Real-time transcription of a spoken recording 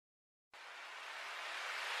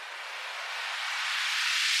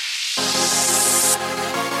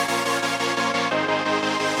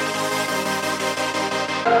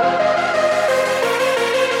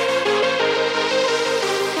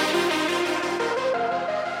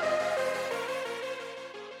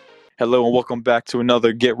Hello and welcome back to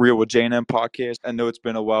another Get Real with J&M podcast. I know it's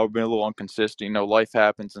been a while. We've been a little inconsistent. Life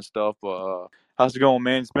happens and stuff. But how's it going,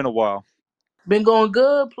 man? It's been a while. Been going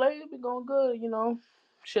good, player. Been going good,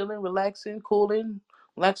 chilling, relaxing, cooling,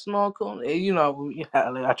 relaxing on cooling.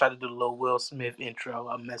 I tried to do the little Will Smith intro.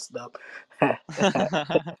 I messed up.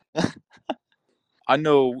 I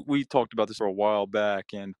know we talked about this for a while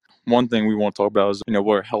back, and one thing we want to talk about is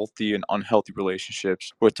what are healthy and unhealthy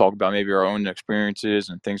relationships. We'll talk about maybe our own experiences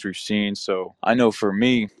and things we've seen. So I know for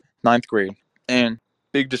me, ninth grade, and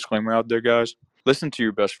big disclaimer out there, guys, listen to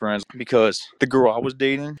your best friends because the girl I was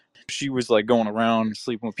dating, she was like going around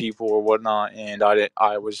sleeping with people or whatnot, and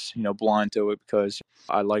I was blind to it because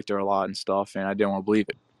I liked her a lot and stuff, and I didn't want to believe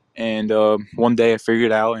it. And one day I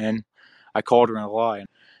figured it out, and I called her in a lie,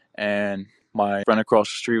 and my friend across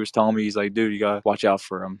the street was telling me, he's like, dude, you gotta watch out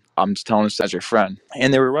for him. I'm just telling this as your friend.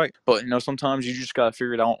 And they were right. But, sometimes you just gotta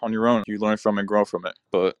figure it out on your own. You learn from it and grow from it.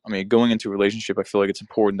 But, going into a relationship, I feel like it's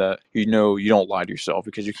important that you don't lie to yourself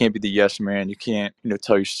because you can't be the yes man. You can't,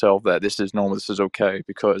 tell yourself that this is normal, this is okay.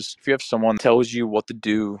 Because if you have someone that tells you what to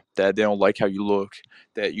do, that they don't like how you look,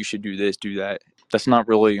 that you should do this, do that, that's not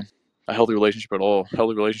really a healthy relationship at all. A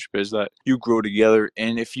healthy relationship is that you grow together,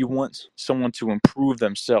 and if you want someone to improve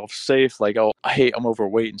themselves, say if like, oh, hey, I'm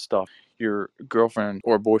overweight and stuff, your girlfriend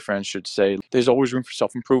or boyfriend should say, there's always room for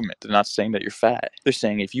self-improvement. They're not saying that you're fat. They're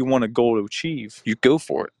saying if you want a goal to achieve, you go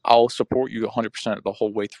for it. I'll support you 100% the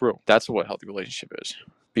whole way through. That's what a healthy relationship is,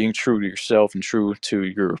 being true to yourself and true to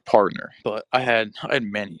your partner. But I had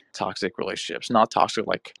many toxic relationships, not toxic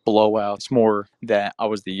like blowouts, more that I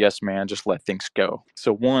was the yes man, just let things go.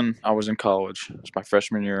 So one, I was in college, it was my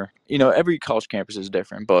freshman year. Every college campus is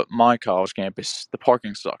different, but my college campus, the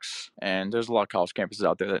parking sucks. And there's a lot of college campuses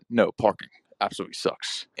out there that no parking absolutely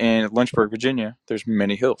sucks. And in Lynchburg, Virginia, there's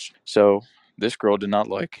many hills. So this girl did not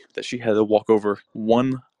like that she had to walk over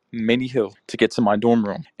one mini hill to get to my dorm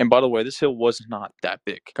room. And by the way, this hill was not that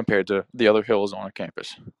big compared to the other hills on our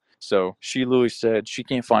campus. So she literally said she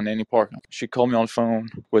can't find any parking. She called me on the phone,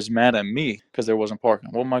 was mad at me because there wasn't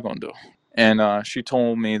parking. What am I going to do? And she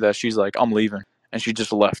told me that she's like, I'm leaving. And she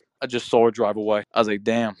just left. I just saw her drive away. I was like,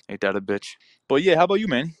 damn, ain't that a bitch? But yeah, how about you,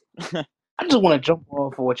 man? I just want to jump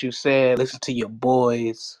off of what you said. Listen to your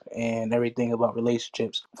boys and everything about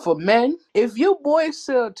relationships. For men, if your boys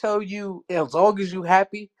still tell you as long as you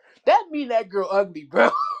happy, that mean that girl ugly,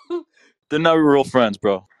 bro. They're not real friends,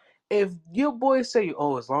 bro. If your boys say,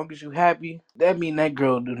 "Oh, as long as you happy," that mean that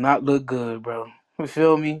girl do not look good, bro. You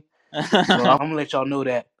feel me? So I'm gonna let y'all know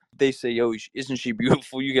that. They say, yo, isn't she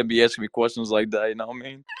beautiful? You can be asking me questions like that, you know what I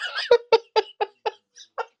mean?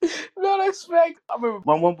 No, that's fact. I remember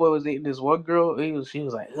my one boy was dating this one girl. She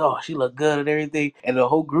was like, "Oh, she looked good and everything." And the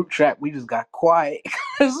whole group chat, we just got quiet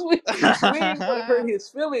because we didn't want to hurt his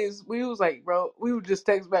feelings. We was like, bro, we would just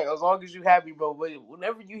text back as long as you happy, bro. But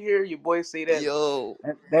whenever you hear your boy say that, Yo.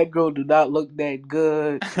 that girl do not look that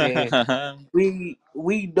good, and we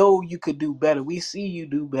know you could do better. We see you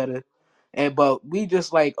do better. But we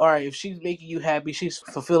just like, all right, if she's making you happy, she's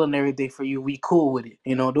fulfilling everything for you, we cool with it.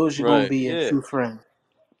 Those are gonna Right, be your yeah. true friends.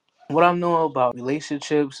 What I know about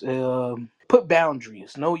relationships, put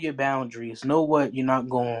boundaries. Know your boundaries. Know what you're not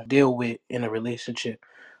going to deal with in a relationship.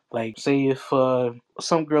 Like, say if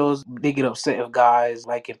some girls, they get upset if guys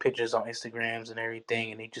liking pictures on Instagrams and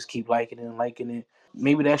everything, and they just keep liking it and liking it.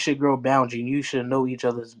 Maybe that should grow a boundary. You should know each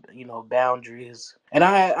other's, boundaries. And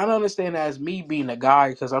I don't understand that as me being a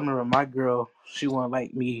guy, because I remember my girl, she wouldn't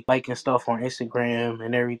like me liking stuff on Instagram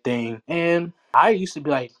and everything. And I used to be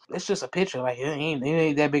like, it's just a picture. Like, it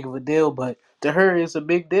ain't that big of a deal. But to her, it's a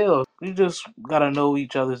big deal. You just got to know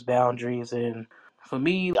each other's boundaries. And for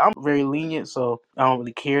me, I'm very lenient, so I don't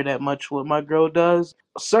really care that much what my girl does.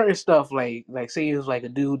 Certain stuff, like say it was like a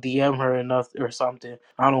dude DM her enough or something,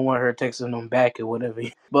 I don't want her texting them back or whatever.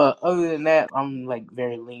 But other than that, I'm like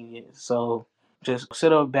very lenient. So just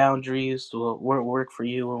set up boundaries to what work for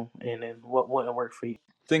you and then what wouldn't work for you.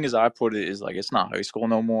 Thing is, I put it is like it's not high school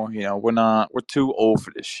no more. We're too old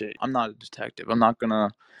for this shit. I'm not a detective. I'm not gonna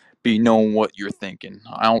be knowing what you're thinking.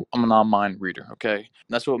 I'm not a mind reader. Okay,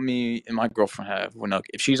 that's what me and my girlfriend have. When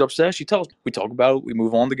if she's upset, she tells me. We talk about it. We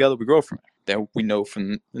move on together. We grow from it. Then we know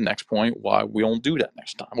from the next point why we don't do that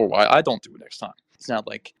next time, or why I don't do it next time. It's not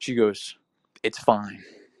like she goes, "It's fine."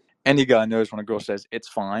 Any guy knows when a girl says it's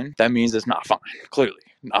fine, that means it's not fine. Clearly,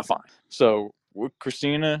 not fine. So with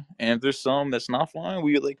Christina, and if there's some that's not fine,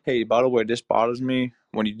 we like, hey, by the way, this bothers me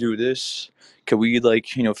when you do this. Could we like,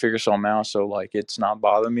 figure something out so like it's not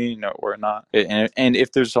bothering me, no, or not? And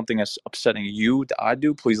if there's something that's upsetting you that I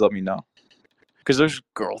do, please let me know. Because there's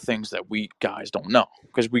girl things that we guys don't know.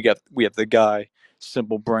 Because we have the guy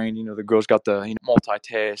simple brain. The girls got the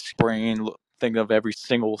multitask brain, thinking of every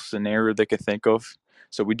single scenario they could think of.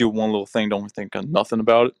 So we do one little thing, don't think of nothing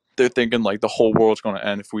about it. They're thinking like the whole world's gonna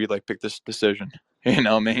end if we like pick this decision. You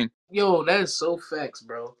know what I mean? Yo, that's so facts,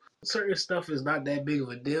 bro. Certain stuff is not that big of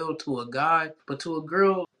a deal to a guy, but to a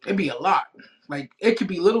girl, it'd be a lot. Like, it could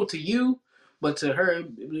be little to you, but to her,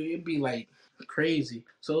 it'd be like crazy.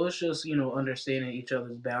 So it's just, understanding each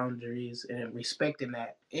other's boundaries and respecting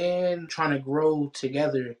that and trying to grow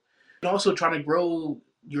together. And also trying to grow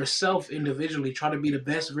yourself individually, try to be the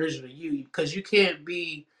best version of you because you can't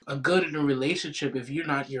be a good in a relationship if you're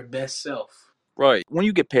not your best self. Right. When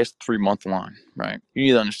you get past the 3 month line, right, you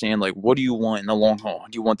need to understand like what do you want in the long haul?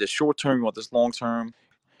 Do you want this short term? You want this long term?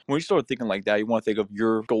 When you start thinking like that, you want to think of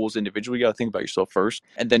your goals individually. You got to think about yourself first.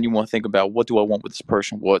 And then you want to think about what do I want with this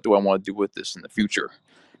person? What do I want to do with this in the future?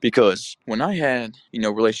 Because when I had,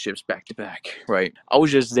 relationships back to back, right, I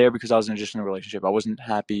was just there because I was just in a relationship. I wasn't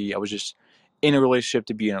happy. I was just in a relationship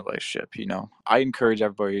to be in a relationship. I encourage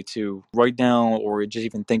everybody to write down or just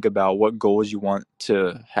even think about what goals you want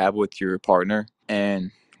to have with your partner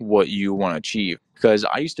and what you want to achieve. Because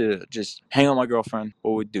I used to just hang out with my girlfriend.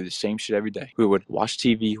 We would do the same shit every day. We would watch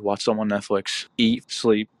TV, watch some on Netflix, eat,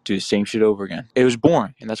 sleep, do the same shit over again. It was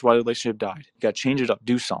boring, and that's why the relationship died. You gotta change it up,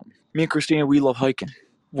 do something. Me and Christina, we love hiking.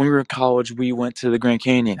 When we were in college, we went to the Grand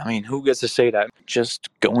Canyon. I mean, who gets to say that? Just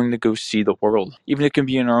going to go see the world. Even it can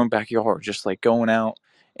be in our own backyard, just like going out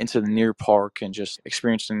into the near park and just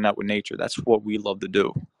experiencing that with nature. That's what we love to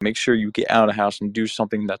do. Make sure you get out of the house and do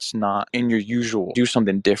something that's not in your usual. Do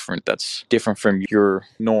something different that's different from your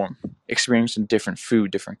norm. Experiencing different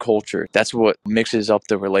food, different culture. That's what mixes up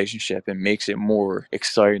the relationship and makes it more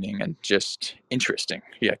exciting and just interesting.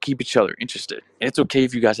 Yeah, keep each other interested. And it's okay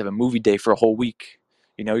if you guys have a movie day for a whole week.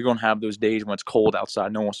 You're gonna have those days when it's cold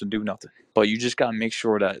outside, no one wants to do nothing. But you just gotta make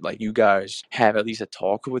sure that like you guys have at least a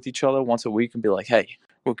talk with each other once a week and be like, hey,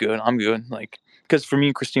 we're good, I'm good. Like, because for me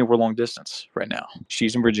and Christine, we're long distance right now.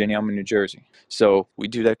 She's in Virginia, I'm in New Jersey. So we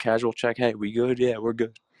do that casual check. Hey, we good? Yeah, we're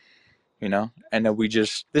good. And then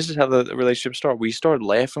this is how the relationship started. We started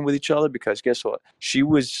laughing with each other because guess what? She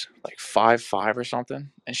was like 5'5" or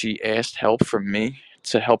something, and she asked help from me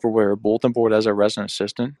to help her wear a bulletin board as a resident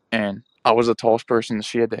assistant. And I was the tallest person that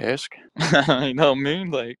she had to ask. You know what I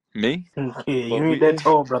mean? Like me. Yeah, you But ain't that we,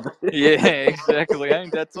 tall, brother. yeah, exactly. I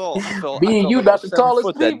ain't that tall. I Being felt you, like I not was the seven tallest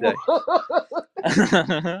foot that people.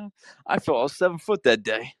 day. I felt I was 7 foot that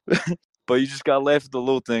day. But you just gotta laugh at the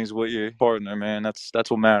little things with your partner, man. That's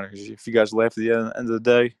what matters. If you guys laugh at the end of the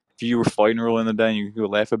day, if you were fighting early in the day and you could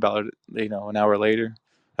laugh about it, an hour later,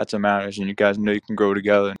 that's what matters. And you guys know you can grow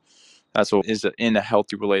together. That's what is in a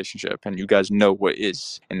healthy relationship, and you guys know what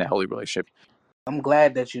is in a healthy relationship. I'm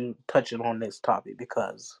glad that you touching on this topic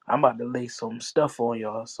because I'm about to lay some stuff on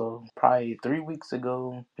y'all. So probably 3 weeks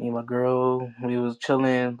ago, me and my girl, we was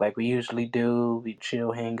chilling like we usually do. We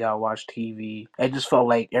chill, hang out, watch TV. It just felt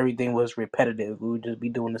like everything was repetitive. We would just be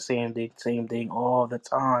doing the same thing all the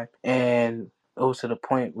time. And it was to the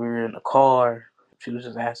point we were in the car. She was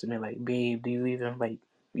just asking me like, babe, do you even like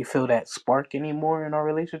you feel that spark anymore in our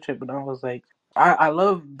relationship? And I was like, I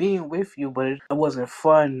love being with you, but it wasn't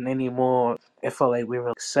fun anymore. It felt like we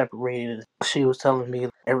were separated. She was telling me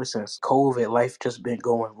ever since COVID, life just been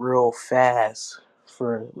going real fast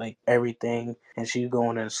for like everything. And she's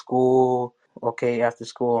going to school. Okay, after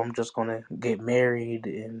school, I'm just gonna get married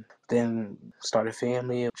and then start a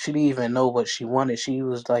family. She didn't even know what she wanted. She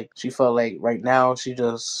was like, she felt like right now she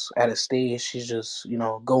just at a stage, she's just,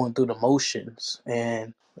 going through the motions.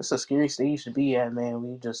 And it's a scary stage to be at, man.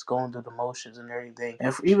 We just going through the motions and everything.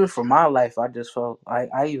 And even for my life, I just felt I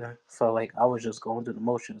even felt like I was just going through the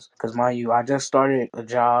motions. Cause mind you, I just started a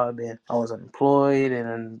job and I was unemployed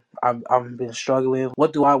and I've been struggling.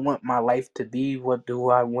 What do I want my life to be? What do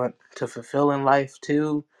I want to fulfill in life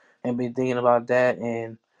too? And been thinking about that.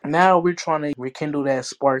 And now we're trying to rekindle that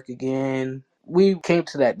spark again. We came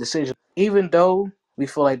to that decision, even though we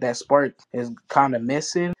feel like that spark is kind of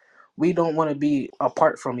missing. We don't want to be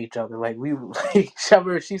apart from each other. Like we like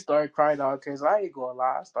she started crying all tears. I ain't gonna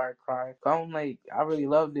lie, I started crying. I'm like, I really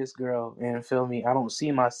love this girl and feel me, I don't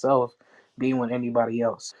see myself being with anybody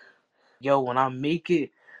else. Yo, when I make it,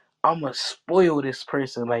 I'm gonna spoil this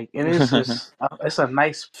person. Like, and it's just, it's a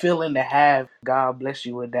nice feeling to have. God bless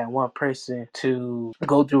you with that one person to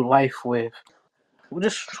go through life with. We're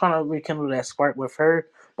just trying to rekindle that spark with her,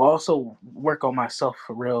 but also work on myself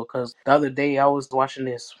for real. Because the other day I was watching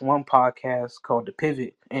this one podcast called The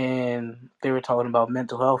Pivot, and they were talking about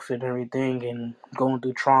mental health and everything, and going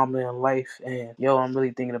through trauma in life. And yo, I'm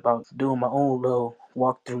really thinking about doing my own little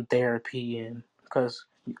walk through therapy, and because,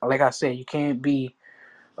 like I said, you can't be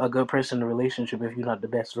a good person in a relationship if you're not the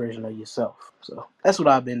best version of yourself. So that's what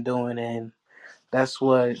I've been doing, and that's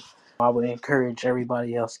what I would encourage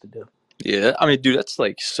everybody else to do. Yeah, I mean, dude, that's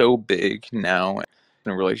like so big now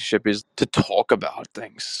in a relationship is to talk about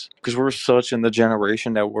things because we're such in the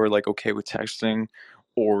generation that we're like okay with texting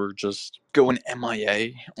or just going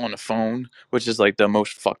MIA on the phone, which is like the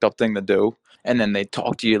most fucked up thing to do. And then they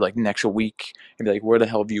talk to you like next week and be like, "Where the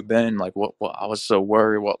hell have you been? Like, what? I was so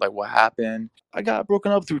worried. What happened? I got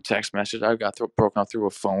broken up through text message. I got broken up through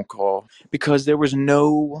a phone call because there was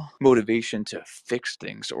no motivation to fix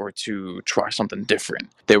things or to try something different.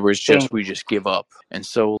 There was Same. just we just give up. And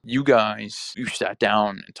so you sat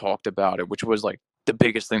down and talked about it, which was like the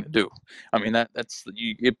biggest thing to do. I mean that's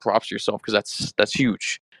you it props to yourself because that's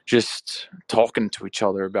huge. Just talking to each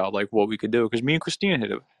other about like what we could do because me and Christina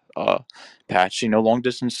hit a patch. Long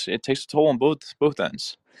distance it takes a toll on both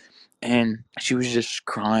ends. And she was just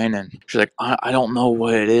crying and she's like, I don't know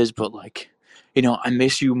what it is, but like, I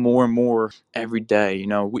miss you more and more every day.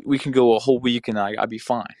 We can go a whole week and I'd be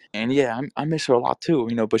fine. And yeah, I miss her a lot too,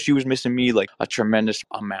 but she was missing me like a tremendous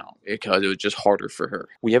amount because it was just harder for her.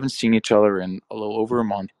 We haven't seen each other in a little over a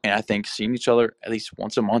month. And I think seeing each other at least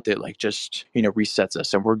once a month, it like just, resets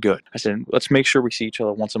us and we're good. I said, let's make sure we see each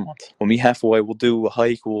other once a month. We'll meet halfway, we'll do a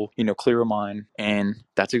hike, we'll, clear our mind. And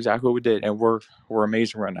that's exactly what we did. And we're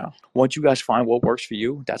amazing right now. Once you guys find what works for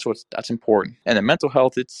you, that's important. And the mental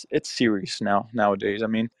health, it's serious nowadays. I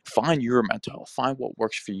mean, find your mental health, find what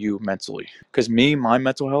works for you mentally. Because my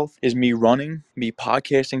mental health is me running, me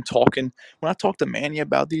podcasting, talking. When I talk to Manny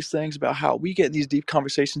about these things, about how we get in these deep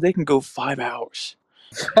conversations, they can go 5 hours.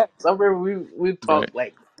 So I remember we Right. talked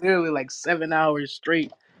like literally like 7 hours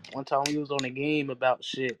straight. One time we was on a game about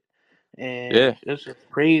shit, and Yeah. it's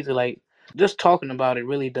just crazy. Like just talking about it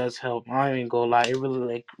really does help. I ain't even gonna lie, it really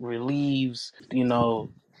like relieves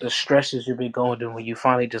the stresses you've been going through when you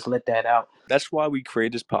finally just let that out. That's why we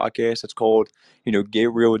created this podcast. It's called,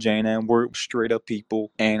 Get Real with Jane. And we're straight up people.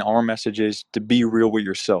 And our message is to be real with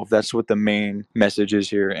yourself. That's what the main message is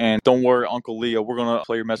here. And don't worry, Uncle Leo, we're going to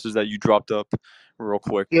play your message that you dropped up real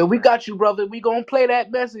quick. Yeah, we got you, brother. We gonna play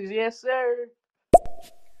that message, yes, sir.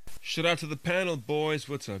 Shout out to the panel, boys.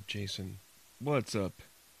 What's up, Jason? What's up,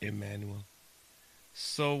 Emmanuel?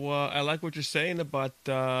 So I like what you're saying about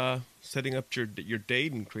setting up your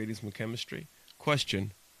date and creating some chemistry.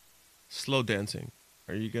 Question: slow dancing.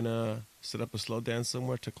 Are you gonna set up a slow dance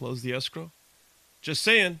somewhere to close the escrow? Just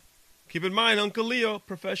saying. Keep in mind, Uncle Leo,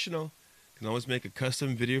 professional, can always make a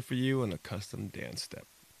custom video for you and a custom dance step.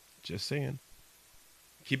 Just saying.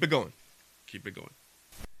 Keep it going. Keep it going.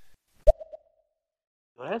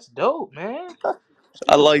 Well, that's dope, man.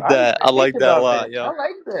 I Shoot, like I didn't that. even I think like that a about lot, that. I yo.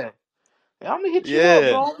 like that. Yeah, I'm gonna hit you up,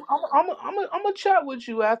 Yeah. bro. I'm gonna chat with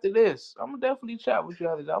you after this. I'm gonna definitely chat with you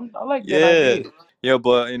after this. I like that Yeah. idea. Yeah,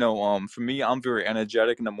 but for me, I'm very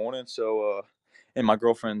energetic in the morning, so and my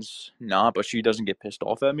girlfriend's not, but she doesn't get pissed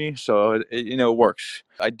off at me, so it works.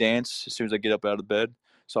 I dance as soon as I get up out of bed,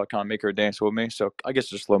 so I kind of make her dance with me. So I guess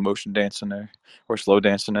there's slow motion dancing there, or slow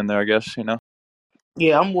dancing in there. I guess.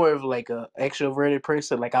 Yeah, I'm more of like a extroverted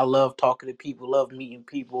person. Like I love talking to people, love meeting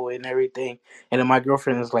people and everything. And then my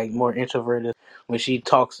girlfriend is like more introverted. When she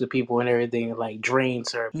talks to people and everything, it like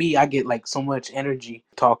drains her. Me, I get like so much energy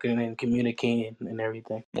talking and communicating and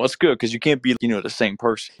everything. Well, it's good because you can't be the same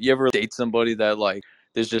person. You ever date somebody that like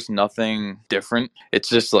there's just nothing different? It's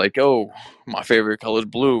just like, oh, my favorite color is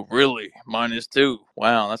blue. Really? Mine is too.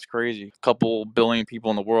 Wow, that's crazy. A couple billion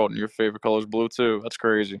people in the world and your favorite color is blue too. That's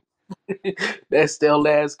crazy. That's still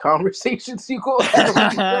last conversations you gonna have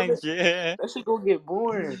with each other. Yeah. That shit gonna get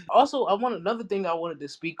boring. Also, I want another thing I wanted to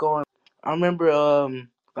speak on. I remember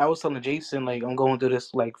I was telling Jason like I'm going through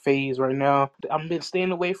this like phase right now. I've been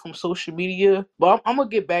staying away from social media, but I'm gonna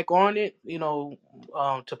get back on it,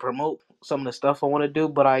 to promote some of the stuff I want to do.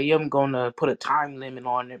 But I am gonna put a time limit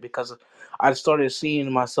on it because I started seeing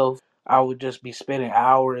myself. I would just be spending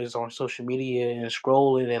hours on social media and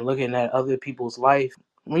scrolling and looking at other people's life.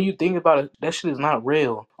 When you think about it, that shit is not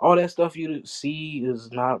real. All that stuff you see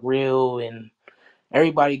is not real, and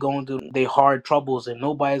everybody going through their hard troubles, and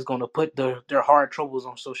nobody's going to put their hard troubles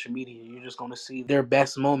on social media. You're just going to see their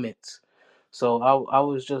best moments. So I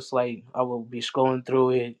was just like, I will be scrolling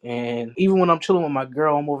through it, and even when I'm chilling with my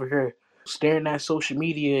girl, I'm over here staring at social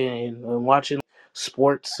media and watching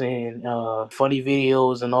sports and funny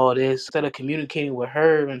videos and all this instead of communicating with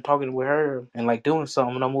her and talking with her and like doing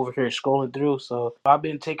something. I'm over here scrolling through. So I've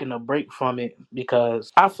been taking a break from it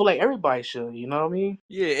because I feel like everybody should. You know what I mean?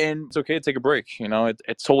 Yeah, and it's okay to take a break.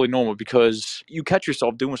 It's totally normal because you catch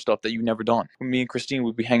yourself doing stuff that you've never done. Me and Christine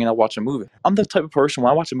would be hanging out watching a movie. I'm the type of person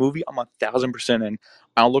when I watch a movie, I'm 1,000% in.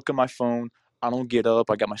 I don't look at my phone. I don't get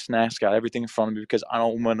up. I got my snacks, got everything in front of me because I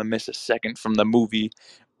don't want to miss a second from the movie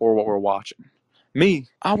or what we're watching. Me,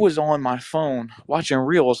 I was on my phone watching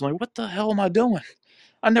reels. I'm like, what the hell am I doing?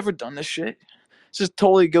 I've never done this shit. This just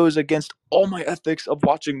totally goes against all my ethics of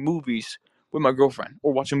watching movies with my girlfriend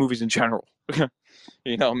or watching movies in general.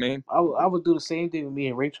 You know what I mean? I would do the same thing with me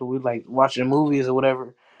and Rachel. We like watching movies or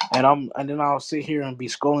whatever, and then I'll sit here and be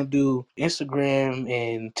scrolling through Instagram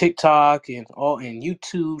and TikTok and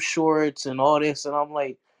YouTube Shorts and all this, and I'm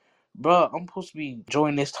like, bro, I'm supposed to be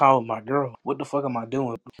enjoying this time with my girl. What the fuck am I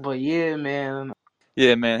doing? But yeah, man,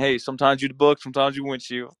 Yeah, man. Hey, sometimes you the book, sometimes you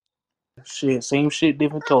windshield. shit, same shit,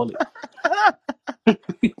 different toilet.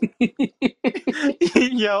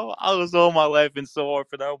 Yo, I was all my life in so hard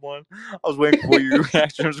for that one. I was waiting for what your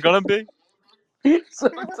reaction was gonna be.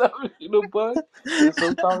 Sometimes you the bug, and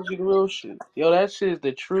sometimes you the real shit. Yo, that shit is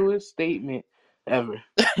the truest statement ever.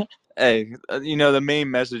 Hey, the main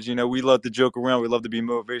message, we love to joke around. We love to be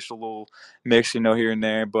motivational, little mix, here and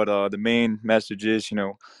there. But the main message is,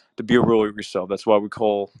 to be real with yourself. That's why we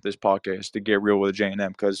call this podcast to get real with J&M,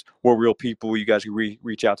 because we're real people. You guys can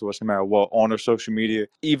reach out to us no matter what on our social media.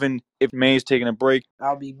 Even if May's taking a break.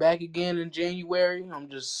 I'll be back again in January.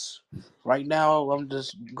 Right now, I'm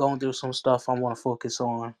just going through some stuff I want to focus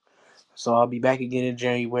on. So I'll be back again in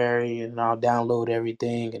January, and I'll download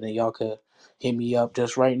everything, and then y'all could hit me up.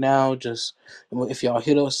 Just right now, just if y'all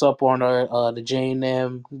hit us up on our the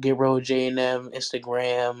J&M, Get Road J&M,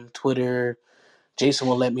 Instagram, Twitter, Jason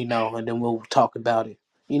will let me know, and then we'll talk about it.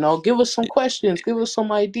 Give us some questions, give us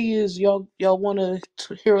some ideas y'all want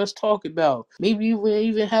to hear us talk about. Maybe we'll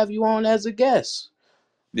even have you on as a guest.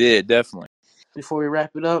 Yeah, definitely. Before we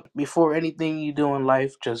wrap it up, before anything you do in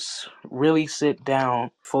life, just really sit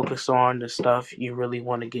down, focus on the stuff you really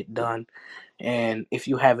want to get done. And if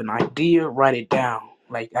you have an idea, write it down.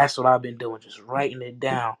 Like, that's what I've been doing, just writing it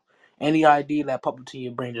down. Any idea that pop into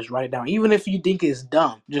your brain, just write it down. Even if you think it's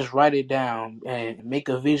dumb, just write it down and make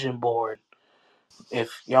a vision board. If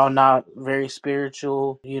y'all not very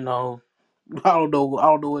spiritual, I don't know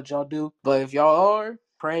what y'all do, but if y'all are,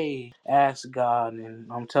 pray, ask God,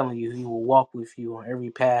 and I'm telling you, He will walk with you on every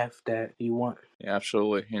path that you want. Yeah,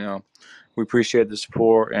 absolutely. We appreciate the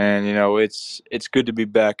support, and it's good to be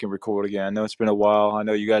back and record again. I know it's been a while. I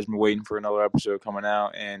know you guys have been waiting for another episode coming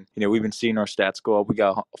out, and we've been seeing our stats go up. We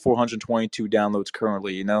got 422 downloads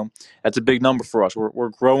currently. That's a big number for us. We're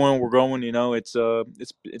growing. We're going. It's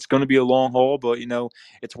going to be a long haul, but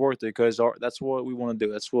it's worth it because that's what we want to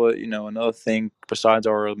do. That's what Another thing besides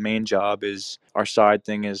our main job is our side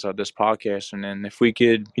thing is this podcast, and then if we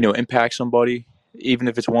could impact somebody, even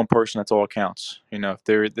if it's one person, that's all that counts. If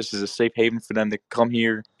this is a safe haven for them to come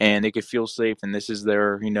here and they could feel safe, and this is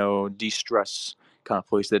their, de-stress kind of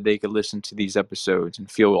place that they could listen to these episodes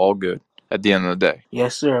and feel all good at the end of the day.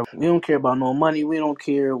 Yes, sir. We don't care about no money. We don't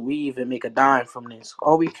care. We even make a dime from this.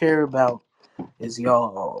 All we care about is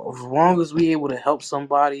y'all. As long as we able to help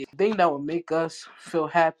somebody, the thing that would make us feel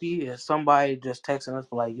happy is somebody just texting us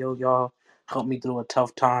like, "Yo, y'all helped me through a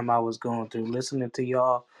tough time I was going through. Listening to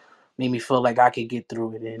y'all made me feel like I could get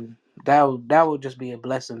through it," and that would just be a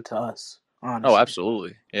blessing to us, Oh, honestly.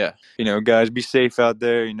 absolutely. Yeah. Guys, be safe out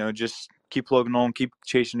there. Just keep plugging on, keep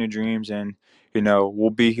chasing your dreams, and, we'll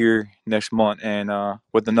be here next month and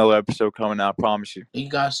with another episode coming out, I promise you. Thank you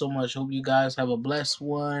guys so much. Hope you guys have a blessed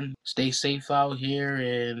one. Stay safe out here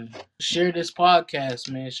and share this podcast,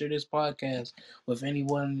 man. Share this podcast with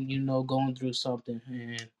anyone going through something.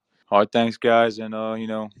 And All right, thanks, guys, and,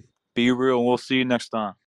 be real, and we'll see you next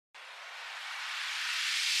time.